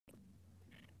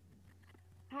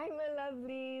Hi, my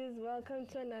lovelies. Welcome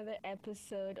to another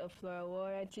episode of Flora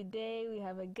Wara. Today we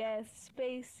have a guest,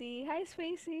 Spacey. Hi,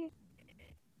 Spacey.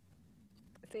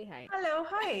 Say hi. Hello,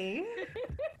 hi.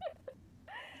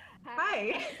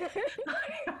 Hi.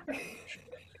 Hi.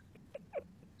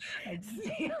 I just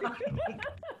say hi.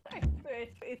 I swear,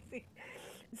 Spacey.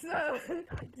 So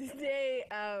today,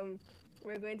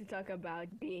 we're going to talk about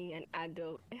being an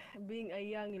adult, being a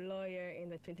young lawyer in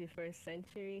the 21st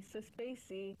century. So,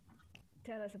 Spacey,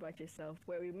 tell us about yourself.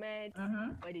 Where we met.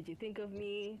 What did you think of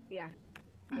me? Yeah,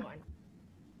 go on.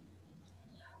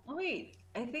 Oh, wait,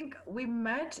 I think we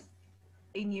met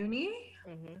in uni.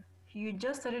 You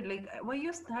just started were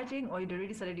you studying or you'd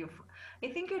already started I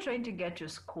think you're trying to get to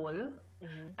school.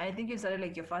 I think you started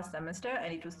like your first semester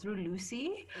and it was through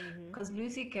Lucy because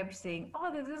Lucy kept saying,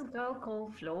 oh, there's this girl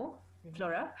called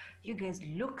Flora. You guys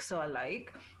look so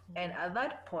alike. And at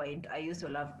that point, I used to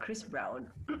love Chris Brown.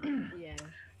 Yeah.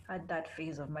 At that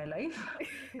phase of my life.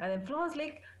 And then Flo was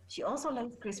like, she also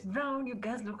likes Chris Brown. You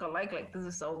guys look alike. Like, this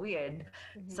is so weird.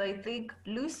 So I think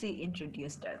Lucy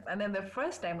introduced us. And then the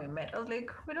first time we met, I was like,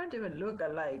 we don't even look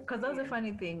alike. Because that's the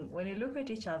funny thing. When you look at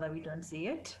each other, we don't see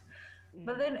it.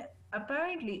 But then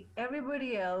apparently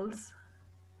everybody else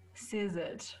sees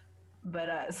it but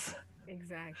us.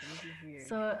 Exactly. This is weird.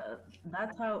 So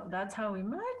that's how we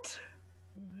met.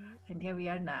 And here we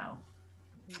are now.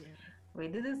 Yeah.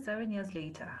 Wait, this is 7 years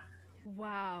later.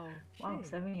 Wow. Wow, Shit.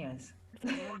 7 years.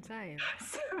 That's a long time.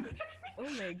 7 Oh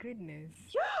my goodness.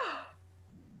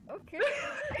 Yeah. Okay.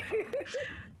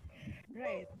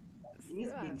 Right.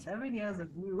 It's been 7 years of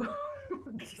you.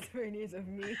 7 years of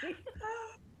me.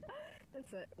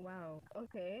 That's a wow.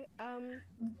 Okay.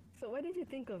 So what did you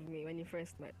think of me when you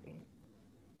first met me?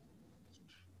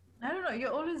 I don't know.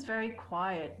 You're always very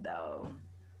quiet, though.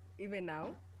 Even now?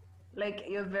 Like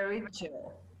you're very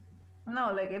chill.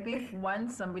 No, like I think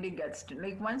once somebody gets to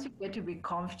once you get to be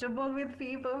comfortable with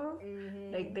people,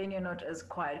 like then you're not as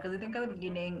quiet. Because I think at the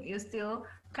beginning you're still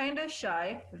kind of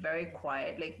shy, very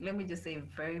quiet. Like let me just say,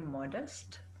 very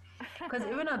modest. Because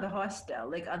even at the hostel,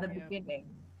 like at the Yeah. beginning,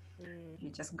 you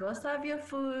just go serve your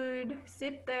food,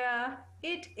 sit there,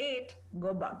 eat,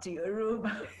 go back to your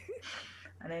room.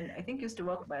 And then I think you used to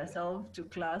walk by yourself to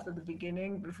class at the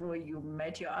beginning before you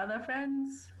met your other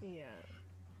friends. Yeah.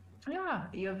 Yeah,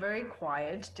 you're very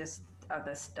quiet just at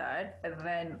the start. And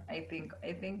then I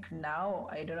think now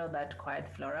I don't know that quiet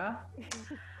Flora.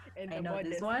 And I the know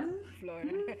this modest one.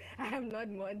 Flora. I am not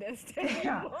modest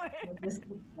Yeah. anymore.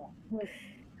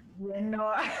 You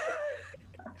know.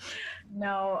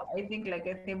 No, I think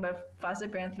my first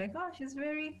appearance like, oh, she's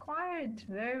very quiet,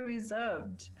 very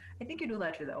reserved. I think you do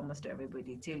that with almost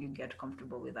everybody till you get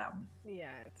comfortable with them.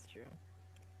 Yeah, it's true.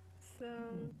 So,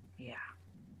 Yeah.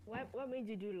 what made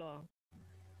you do law?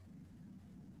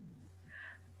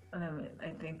 I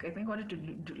think wanted to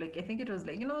do like I think it was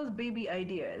like those baby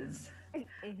ideas.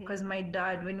 Because my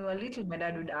dad, when we were little, my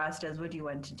dad would ask us, "What do you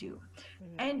want to do?"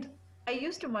 And I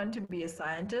used to want to be a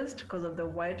scientist because of the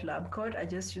white lab coat. I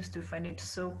just used to find it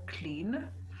so clean,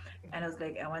 and I was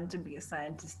like, I want to be a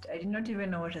scientist. I did not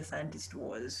even know what a scientist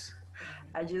was.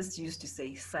 I just used to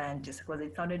say scientist because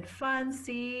it sounded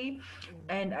fancy,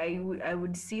 and I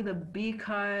would see the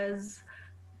beakers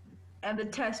and the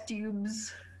test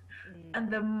tubes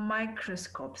and the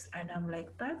microscopes, and I'm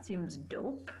like, that seems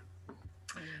dope.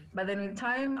 But then with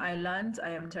time, I learned I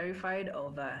am terrified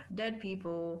of dead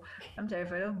people. I'm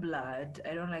terrified of blood.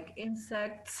 I don't like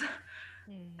insects.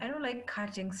 I don't like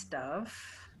cutting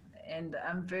stuff. And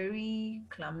I'm very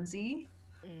clumsy.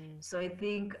 So I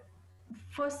think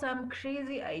for some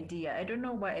crazy idea, I don't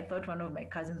know why I thought one of my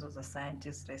cousins was a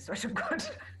scientist. I swear to God.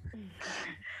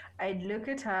 I'd look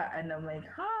at her and I'm like,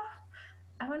 huh?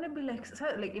 I want to be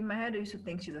like in my head, I used to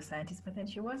think she's a scientist, but then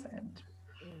she wasn't.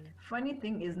 Funny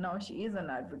thing is now she is an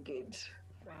advocate.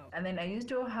 Wow. And then I used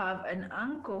to have an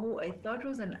uncle who I thought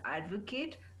was an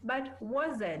advocate, but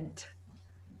wasn't.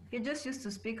 He just used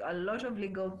to speak a lot of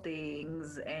legal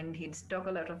things and he'd talk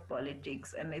a lot of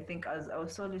politics. And I think as I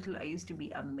was so little, I used to be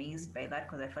amazed by that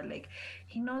because I felt like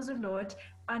he knows a lot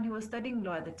and he was studying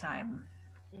law at the time.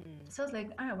 So I was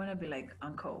like, I want to be like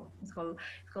Uncle. It's called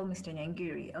Mr.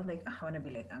 Nyangiri. I was like, I want to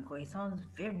be like Uncle. He sounds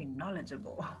very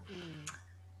knowledgeable.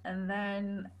 And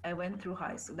then I went through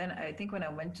high school. Then I think when I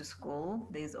went to school,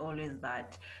 there's always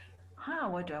that,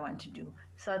 what do I want to do?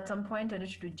 So at some point, I wanted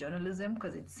to do journalism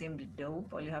because it seemed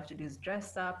dope. All you have to do is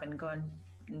dress up and go on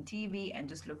TV and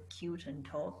just look cute and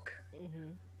talk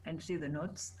and see the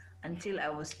notes. Until I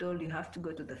was told you have to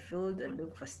go to the field and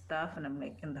look for stuff. And I'm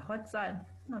like, in the hot sun?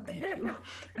 No, thank you.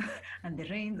 And the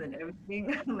rains and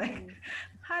everything. I'm like,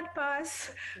 hard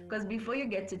pass. Because before you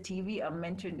get to TV, I'm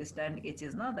meant to understand it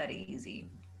is not that easy.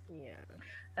 Yeah.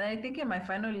 And I think in my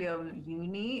final year of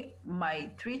uni, my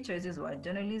three choices were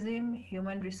journalism,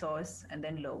 human resource, and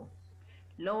then law.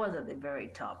 Law was at the very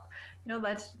top. You know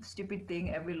that stupid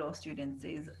thing every law student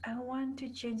says, I want to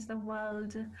change the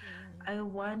world. Mm. I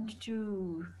want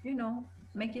to,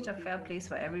 make it Support a fair people. place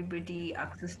for everybody,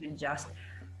 access to just.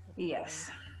 Mm.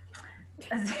 Yes.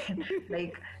 As in,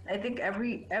 like I think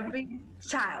every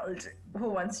child who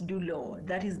wants to do law,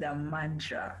 that is their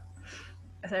mantra.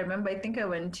 As I remember, I think I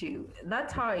went to.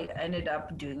 That's how I ended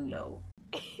up doing law.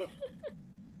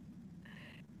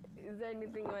 Is there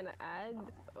anything you want to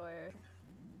add, or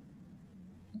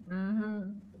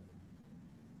Mm-hmm.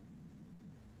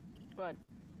 what?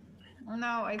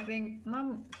 No, I think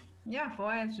no. Yeah, for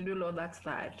I to do law, that's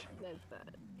that. That's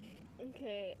that.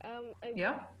 Okay. I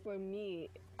Yeah. think for me,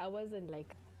 I wasn't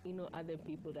like other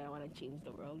people that I want to change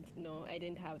the world. No, I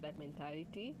didn't have that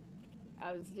mentality.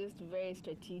 I was just very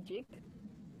strategic.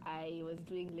 I was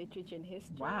doing literature and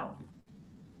history. Wow.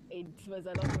 It was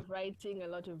a lot of writing, a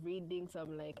lot of reading. So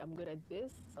I'm like, I'm good at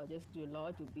this. I'll just do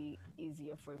law to be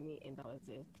easier for me, and that was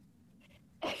it.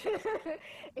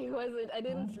 It wasn't. I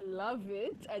didn't love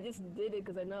it. I just did it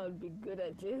because I know I'd be good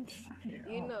at it.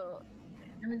 You Yeah. know.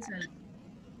 Let me tell you.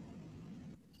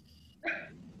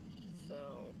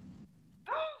 So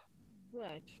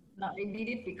what? No, I did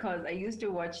it because I used to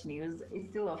watch news. It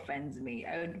still offends me.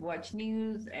 I would watch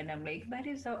news and I'm like, that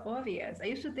is so obvious. I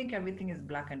used to think everything is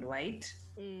black and white.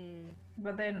 Mm,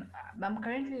 But then I'm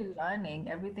currently learning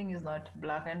everything is not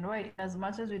black and white. As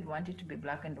much as we'd want it to be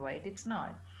black and white, it's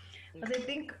not. Because I mm,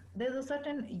 think there's a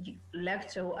certain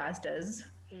lecturer who asked us,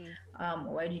 mm,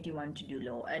 why did you want to do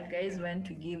law? And guys went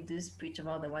to give this speech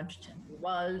about they want to change the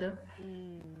world.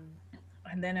 mm.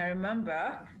 And then I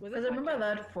remember, Was because it I remember at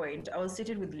contract? that point, I was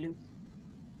seated with Luke.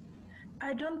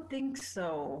 I don't think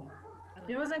so.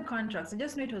 It Oh. wasn't contracts. I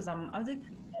just knew it was I was like,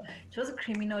 it was a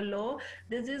criminal law.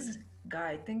 There's this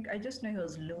guy. I think I just know he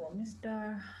was law.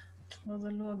 Mr. Was a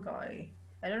law guy.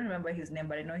 I don't remember his name,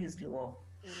 but I know he's law.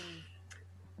 Mm,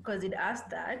 Because it asked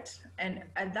that, and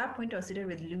at that point I was seated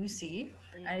with Lucy,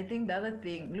 mm. and I think the other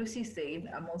thing Lucy said,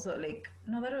 I'm also like,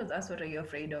 no, that was us. What are you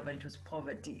afraid of? And it was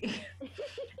poverty,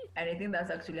 and I think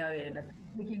that's actually how I ended up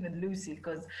speaking with Lucy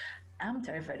because I'm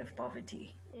terrified of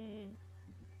poverty. Mm,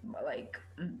 Like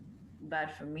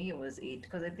that for me was it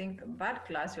because I think that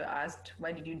class you asked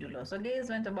why did you do law, so days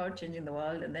went about changing the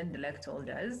world, and then the lecturer told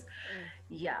us, mm,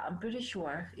 yeah, I'm pretty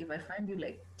sure if I find you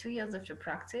like 2 years after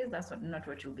practice, that's not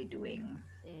what you'll be doing.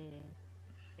 mm.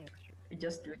 That's true. You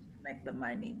just do it to make the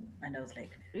money. And I was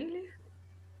like, really?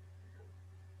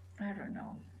 I don't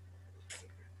know.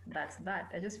 That's that.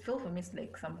 I just feel for me it's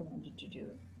like something I need to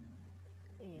do.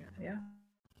 Yeah. Yeah.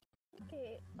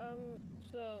 Okay.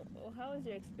 So, how was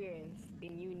your experience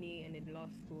in uni and in law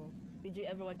school? Did you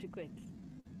ever want to quit?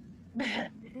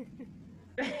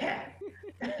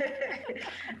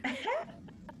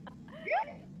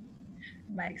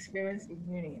 My experience in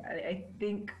uni, I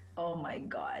think, oh my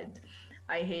God,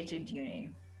 I hated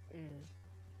uni. Mm,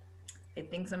 I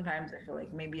think sometimes I feel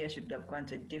like maybe I should have gone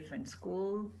to a different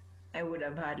school. I would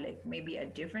have had like maybe a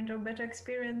different or better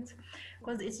experience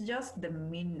because it's just the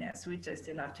meanness which I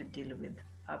still have to deal with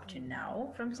up to mm,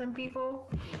 now from some people.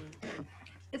 mm,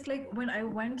 It's like when I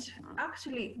went,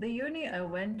 actually, the uni I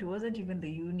went to wasn't even the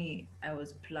uni I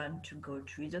was planned to go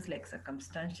to. It's just like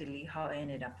circumstantially how I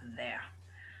ended up there.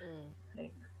 mm,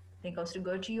 Like, I think I was to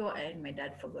go to UON, my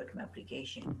dad forgot my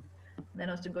application. Then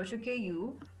I was to go to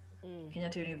KU, mm,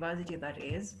 Kenyatta University, that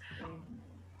is. mm,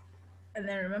 And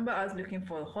then I remember I was looking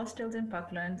for hostels in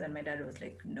Parklands, and my dad was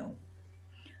like, no.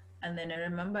 And then I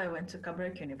remember I went to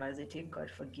Kabarak University, God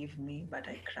forgive me, but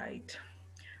I cried.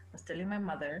 I was telling my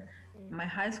mother, mm. my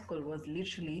high school was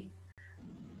literally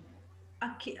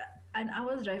an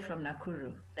hour's drive from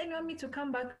Nakuru. Then you want me to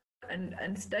come back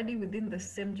and study within the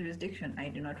same jurisdiction? I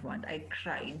do not want. I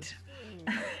cried.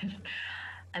 Mm,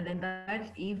 And then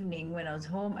that evening when I was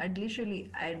home,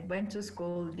 I went to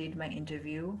school, did my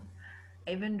interview.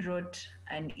 I even wrote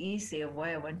an essay of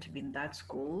why I want to be in that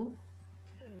school.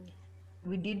 mm,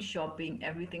 We did shopping,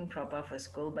 everything proper for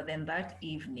school. But then that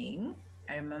evening,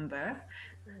 I remember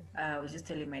mm, I was just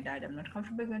telling my dad, I'm not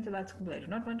comfortable going to that school. I do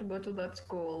not want to go to that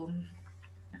school.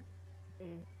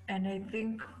 mm, And I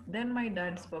think then my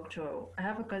dad spoke to, I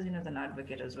have a cousin who's an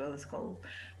advocate as well. It's called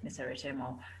Mr.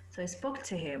 Rechemo. So I spoke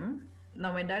to him.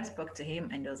 Now my dad spoke to him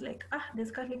and he was like,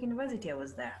 there's Catholic University. I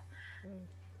was there. mm.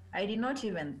 I did not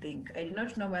even think. I did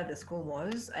not know where the school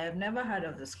was. I have never heard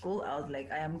of the school. I was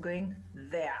like, I am going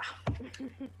there.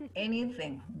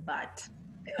 Anything but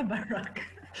Barak.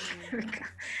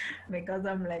 Because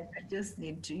I'm like, I just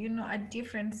need to, a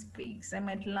different space. I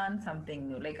might learn something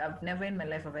new. Like, I've never in my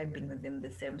life have I been within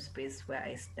the same space where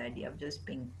I study. I've just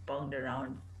been bonged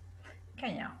around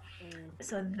Kenya. Mm.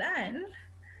 So then,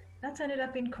 that ended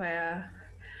up in choir.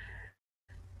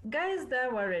 Guys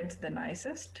there weren't the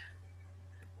nicest.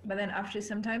 But then after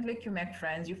some time, like you make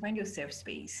friends, you find your safe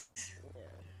space.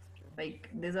 Yeah, it's true. Like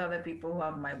these are the people who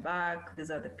have my back. These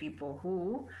are the people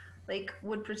who like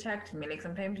would protect me. Like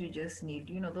sometimes you just need,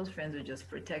 those friends who just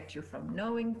protect you from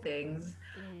knowing things,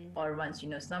 Mm. or once you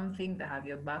know something, they have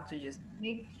your back to just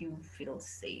make you feel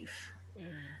safe.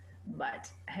 Mm. But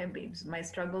hey babes, my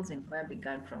struggles in choir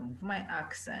began from my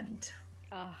accent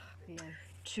Ah, yes.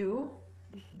 to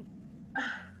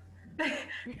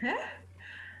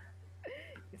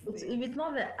You if see. it's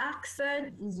not the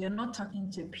accent, is you're not talking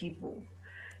to people.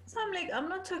 So I'm like, I'm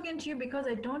not talking to you because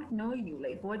I don't know you.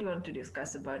 Like, what do you want to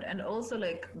discuss about? And also,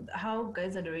 like, how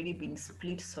guys had already been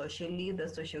split socially, the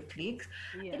social cliques.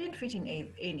 I Yeah. didn't fit in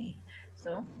any.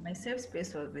 So my safe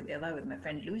space was either with my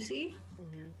friend Lucy,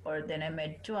 Mm-hmm. or then I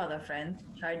met two other friends,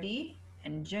 Chadi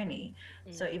and Jenny.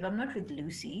 So Mm. if I'm not with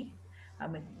Lucy,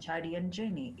 I'm with Chadi and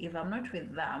Jenny. If I'm not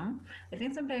with them, I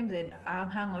think sometimes I'll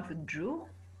hang out with Drew.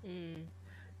 Mm.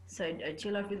 So I'd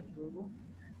chill out with Drew,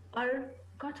 or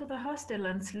go to the hostel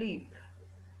and sleep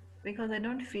because I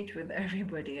don't fit with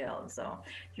everybody else. So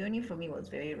uni for me was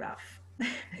very rough.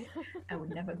 I would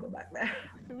never go back there.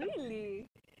 Really?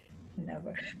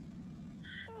 Never.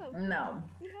 Oh, No.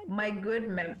 you had My good.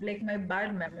 like my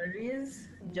bad memories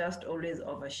Mm. just always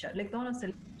overshot. Like the one I was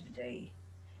telling you today.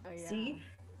 Oh yeah. See,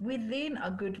 within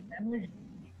a good memory,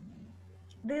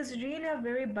 there's really a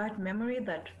very bad memory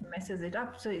that messes it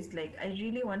up. So it's like I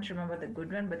really want to remember the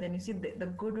good one, but then you see the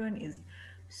good one is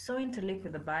so interlinked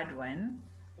with the bad one.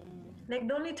 Mm. Like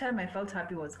the only time I felt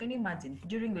happy was, can you imagine,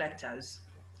 during lectures?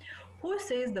 Who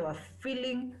says they were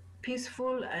feeling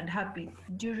peaceful and happy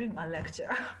during a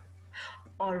lecture?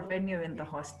 Or when you're in the Honestly.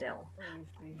 hostel,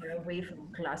 Honestly. or away from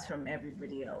class from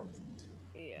everybody else.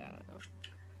 Yeah.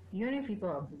 Uni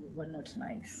people were not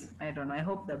nice. I don't know. I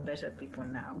hope they're better people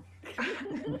now.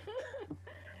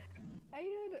 I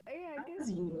don't. Yeah, I That guess.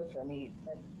 was uni for me.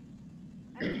 But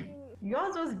I mean,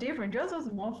 yours was different. Yours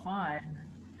was more fun.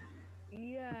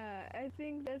 yeah. I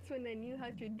think that's when I knew how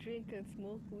to drink and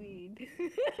smoke weed.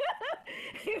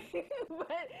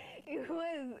 But it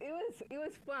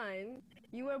was fun.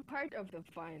 You were part of the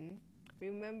fun.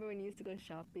 Remember when you used to go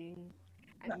shopping?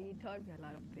 I mean, you taught me a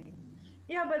lot of things.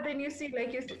 Yeah, but then you see,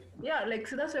 like yeah, like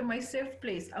so that's why my safe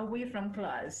place, away from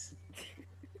class,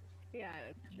 Yeah,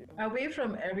 that's true. away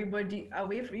from everybody,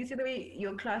 away from, you see the way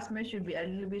your classmates should be a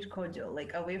little bit cordial,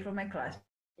 like away from my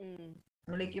classmates. Mm,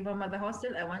 Like if I'm at the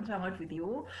hostel, I want to hang out with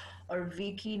you, or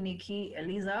Vicky, Nikki,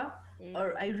 Eliza,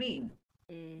 or mm, Irene.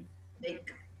 mm.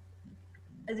 Like,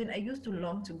 as in, I used to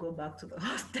long to go back to the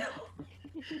hostel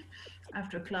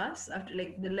after class. After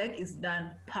like the leg is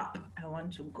done, pop. I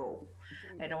want to go.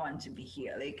 I don't want to be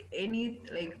here. Like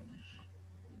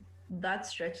that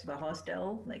stretch to the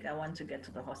hostel. Like I want to get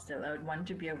to the hostel. I would want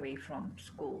to be away from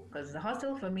school because the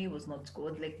hostel for me was not school.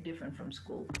 It's like different from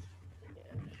school.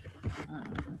 Yeah.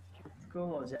 School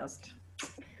was just.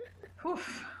 Whew,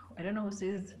 I don't know who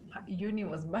says uni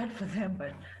was bad for them,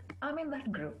 but I'm in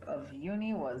that group of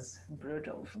uni was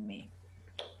brutal for me.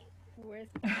 Where's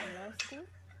law school?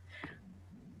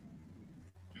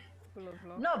 School of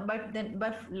law. No,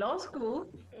 but law school,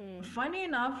 Mm, funny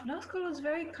enough, law school was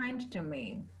very kind to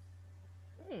me.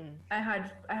 mm,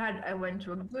 I went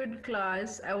to a good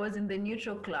class. I was in the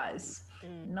neutral class.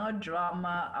 mm, No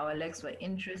drama. Our lectures were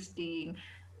interesting.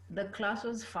 The class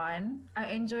was fun. I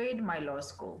enjoyed my law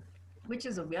school, which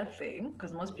is a weird thing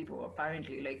because most people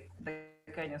apparently like the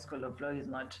Kenya School of Law is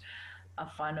not a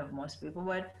fan of most people,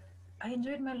 but I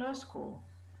enjoyed my law school.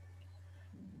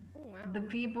 oh The wow.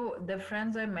 people, the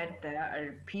friends I met there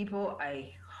are people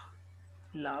I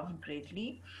love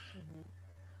greatly. Mm-hmm.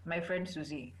 My friend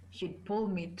Susie, she'd push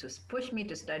me to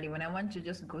study. When I want to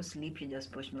just go sleep, she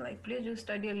just push me like, please just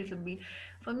study a little bit.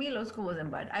 For me, law school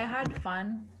wasn't bad. I had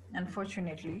fun,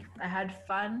 unfortunately. I had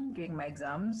fun doing my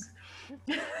exams.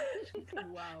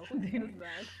 Wow, who says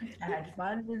that? I had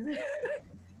fun with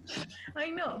I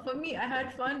know. For me, I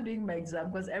had fun doing my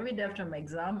exam because every day after my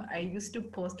exam, I used to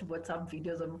post WhatsApp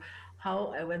videos of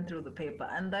how I went through the paper.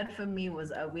 And that for me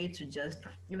was a way to just,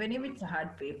 even if it's a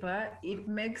hard paper, it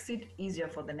makes it easier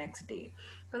for the next day.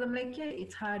 Because I'm like, yeah,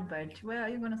 it's hard, but where are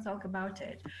you going to talk about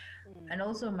it? Mm, And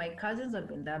also, my cousins have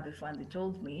been there before and they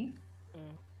told me,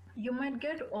 mm, you might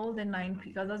get all the nine P,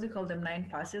 because as we call them nine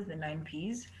passes, the nine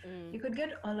Ps. Mm. You could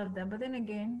get all of them, but then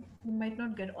again, you might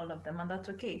not get all of them, and that's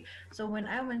okay. So when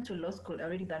I went to law school, I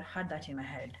already that had that in my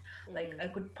head. Like Mm. I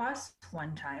could pass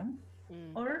one time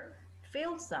Mm. or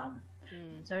fail some.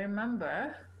 Mm. So I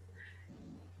remember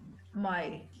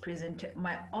my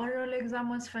oral exam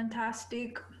was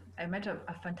fantastic. I met a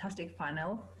fantastic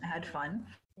panel. I had fun.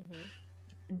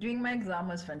 Mm-hmm. Doing my exam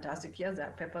was fantastic. Yes, the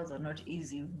papers are not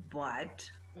easy, but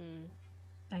Mm.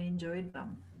 I enjoyed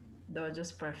them. They were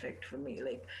just perfect for me.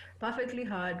 Like perfectly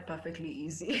hard, perfectly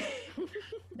easy.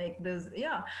 Like there's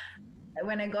yeah.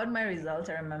 When I got my results,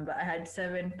 I remember I had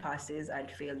 7 passes,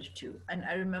 I'd failed 2. And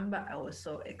I remember I was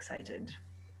so excited.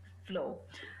 Flo.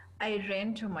 I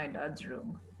ran to my dad's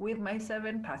room with my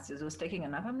 7 passes. Was taking a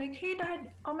nap. I'm like, hey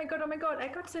dad, oh my god, I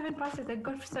got 7 passes. I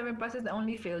got 7 passes. I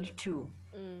only failed 2.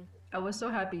 Mm. I was so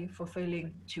happy for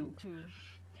failing 2. Two.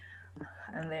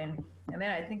 And then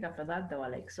I think after that they were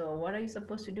like, so what are you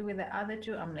supposed to do with the other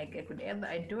 2? I'm like,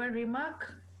 I do a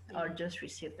remark or just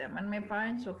receipt them. And my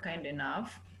parents were kind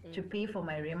enough to pay for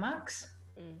my remarks,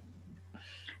 Mm.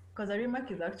 because a remark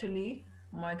is actually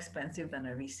more expensive than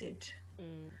a receipt.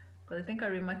 Mm. Because I think a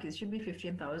remark should be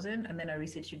 15,000 and then a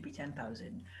receipt should be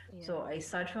 10,000. Yeah. So I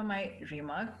sat for my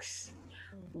remarks.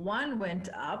 One went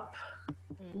up,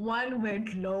 one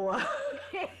went lower.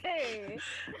 Hey.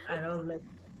 And I was like,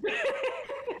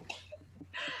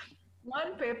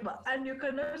 one paper, and you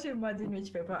cannot imagine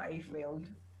which paper I failed.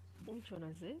 Which one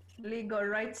was it? Legal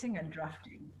writing and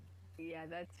drafting. Yeah,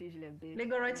 that's usually a bit.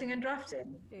 Legal writing and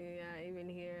drafting. Yeah, even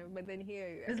here. But then here,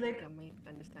 I It's think like- I might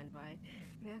understand why.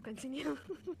 Yeah, continue.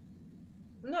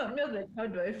 No, I'm not like, how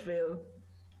do I fail?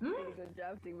 Legal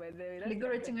drafting, by the way. That's Legal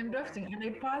like writing a- and drafting.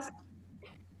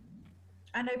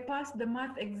 And I passed the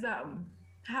math exam.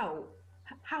 How?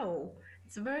 How?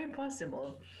 It's very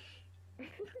impossible.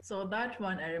 So that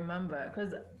one I remember,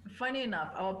 because funny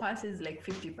enough, our pass is like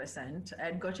 50%. I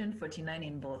had gotten 49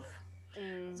 in both.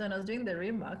 Mm. So when I was doing the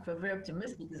remark, we're very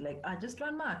optimistic. It's like, just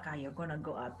 1 mark, you're gonna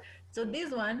go up. So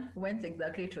this one went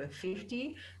exactly to a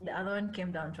 50. The other one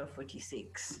came down to a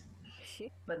 46.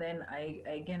 Shit. But then I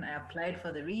applied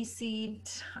for the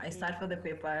receipt. I sat for the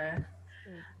paper.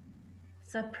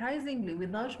 Surprisingly,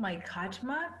 without my cut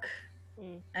mark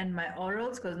and my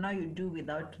orals, because now you do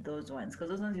without those ones, because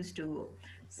those ones used to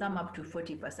sum up to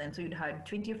 40%. So you'd had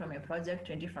 20 from your project,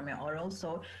 20 from your oral.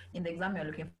 So in the exam, you're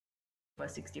looking for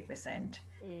 60%.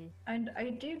 And I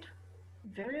did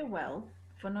very well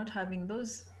for not having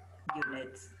those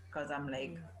units, because I'm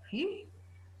like,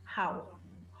 how?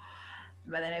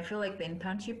 But then I feel like the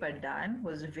internship I'd done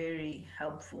was very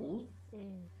helpful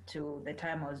to the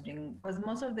time I was doing, because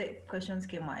most of the questions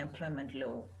came on employment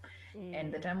law.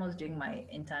 And the time I was doing my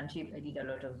internship, I did a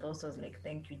lot of those. So I was like,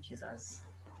 thank you, Jesus.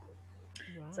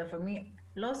 Wow. So for me,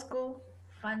 law school,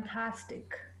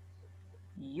 fantastic.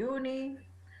 Uni,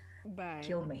 Bye.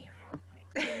 kill me.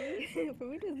 For me,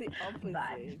 it was the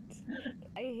opposite.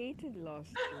 I hated law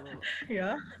school.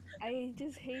 Yeah. I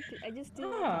just hated. I just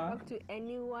didn't talk to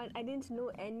anyone. I didn't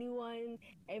know anyone.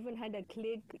 I even had a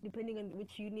clique depending on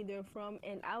which uni they're from,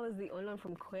 and I was the only one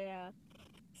from Korea.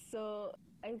 So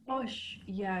I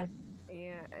Yeah.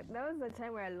 yeah, that was the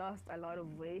time where I lost a lot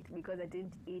of weight because I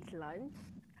didn't eat lunch.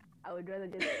 I would rather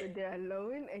just sit there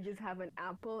alone and just have an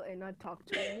apple and not talk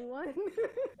to anyone.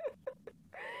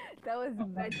 That was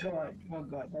better. Oh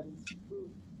God, that is.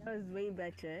 That was way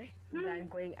better than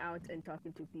going out and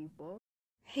talking to people.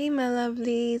 Hey, my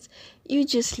lovelies, you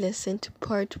just listened to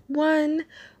part 1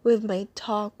 with my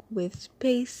talk with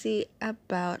Spacey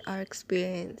about our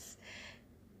experience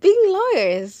being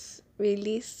lawyers,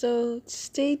 really. So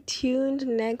stay tuned.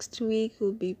 Next week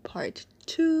will be part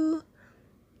 2.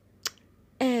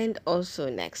 And also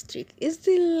next week is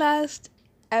the last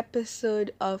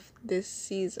episode of this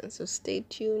season. So stay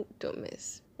tuned. Don't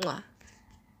miss. Mwah.